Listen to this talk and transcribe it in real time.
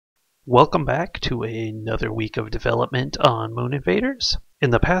Welcome back to another week of development on Moon Invaders. In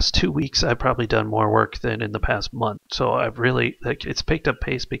the past 2 weeks, I've probably done more work than in the past month. So I've really, it's picked up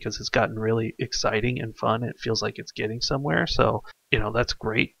pace because it's gotten really exciting and fun. It feels like it's getting somewhere. So, that's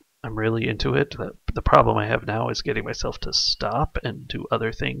great. I'm really into it. The problem I have now is getting myself to stop and do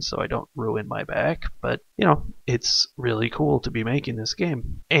other things so I don't ruin my back. But, it's really cool to be making this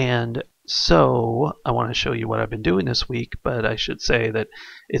game. And so I want to show you what I've been doing this week, but I should say that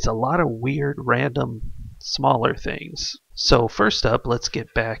it's a lot of weird, random, smaller things. So first up, let's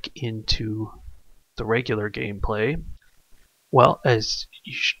get back into the regular gameplay. Well, as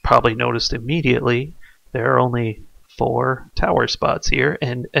you probably noticed immediately, there are only 4 tower spots here,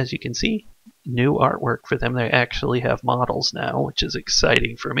 and as you can see, new artwork for them. They actually have models now, which is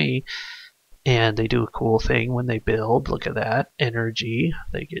exciting for me. And they do a cool thing when they build. Look at that. Energy.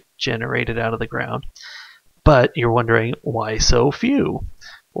 They get generated out of the ground. But you're wondering, why so few?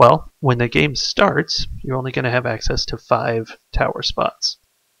 Well, when the game starts, you're only going to have access to 5 tower spots.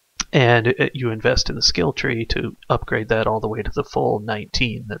 And you invest in the skill tree to upgrade that all the way to the full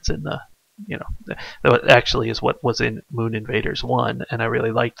 19 that's in the, that actually is what was in Moon Invaders 1. And I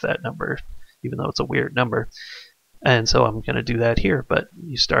really liked that number, even though it's a weird number. And so I'm going to do that here, but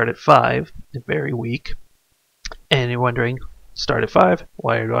you start at 5, very weak. And you're wondering, start at 5,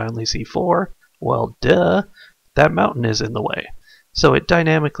 why do I only see 4? Well, duh, that mountain is in the way. So it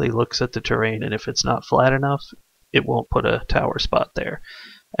dynamically looks at the terrain, and if it's not flat enough, it won't put a tower spot there.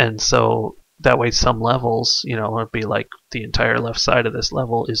 And so that way some levels, it'll be like the entire left side of this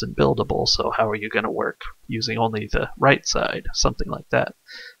level isn't buildable, so how are you going to work using only the right side? Something like that.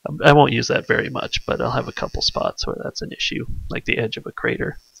 I won't use that very much, but I'll have a couple spots where that's an issue, like the edge of a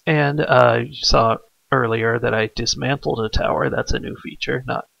crater. And you saw earlier that I dismantled a tower. That's a new feature,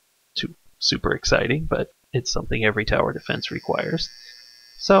 not too super exciting, but it's something every tower defense requires.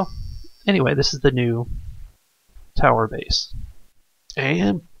 So anyway, this is the new tower base.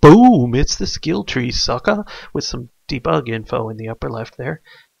 And boom, it's the skill tree, sucker, with some debug info in the upper left there.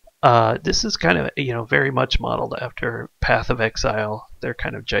 This is kind of, very much modeled after Path of Exile. They're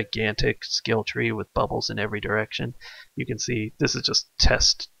kind of gigantic skill tree with bubbles in every direction. You can see this is just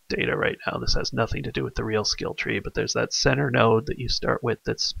test data right now. This has nothing to do with the real skill tree, but there's that center node that you start with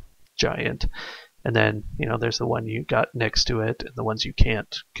that's giant. And then, there's the one you got next to it and the ones you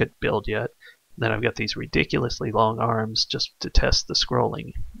can't build yet. And then I've got these ridiculously long arms just to test the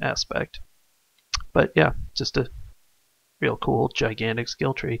scrolling aspect. But yeah, just a real cool, gigantic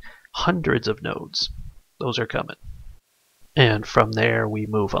skill tree. Hundreds of nodes. Those are coming. And from there we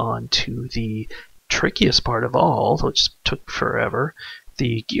move on to the trickiest part of all, which took forever,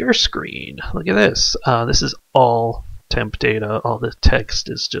 the gear screen. Look at this. This is all temp data. All the text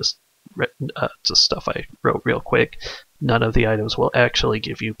is just stuff I wrote real quick. None of the items will actually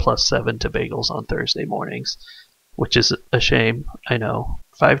give you +7 to bagels on Thursday mornings, which is a shame, I know.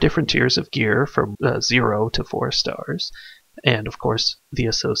 5 different tiers of gear from 0 to 4 stars, and of course the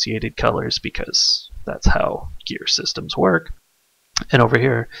associated colors, because that's how gear systems work. And over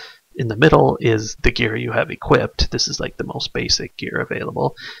here in the middle is the gear you have equipped. This is like the most basic gear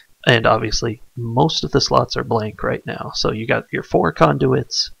available. And obviously, most of the slots are blank right now. So you got your 4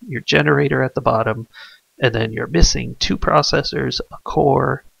 conduits, your generator at the bottom, and then you're missing 2 processors, a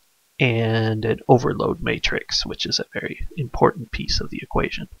core, and an overload matrix, which is a very important piece of the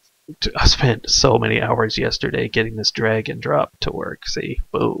equation. I spent so many hours yesterday getting this drag and drop to work. See,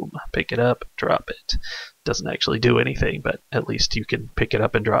 boom, pick it up, drop it. Doesn't actually do anything, but at least you can pick it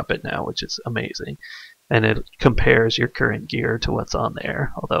up and drop it now, which is amazing. And it compares your current gear to what's on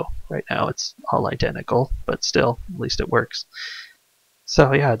there, although right now it's all identical, but still, at least it works.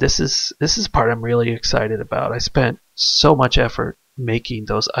 So yeah, this is part I'm really excited about. I spent so much effort making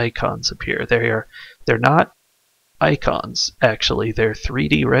those icons appear. They're not icons, actually. They're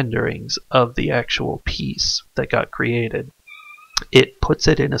 3D renderings of the actual piece that got created. It puts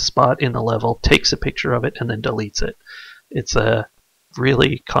it in a spot in the level, takes a picture of it, and then deletes it. It's a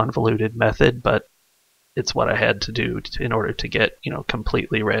really convoluted method, but it's what I had to do in order to get,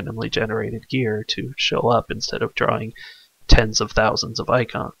 completely randomly generated gear to show up instead of drawing tens of thousands of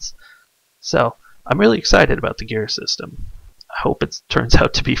icons. So I'm really excited about the gear system. I hope it turns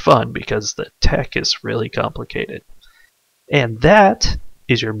out to be fun because the tech is really complicated. And that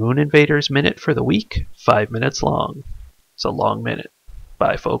is your Moon Invaders Minute for the week, 5 minutes long. It's a long minute.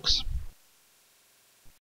 Bye, folks.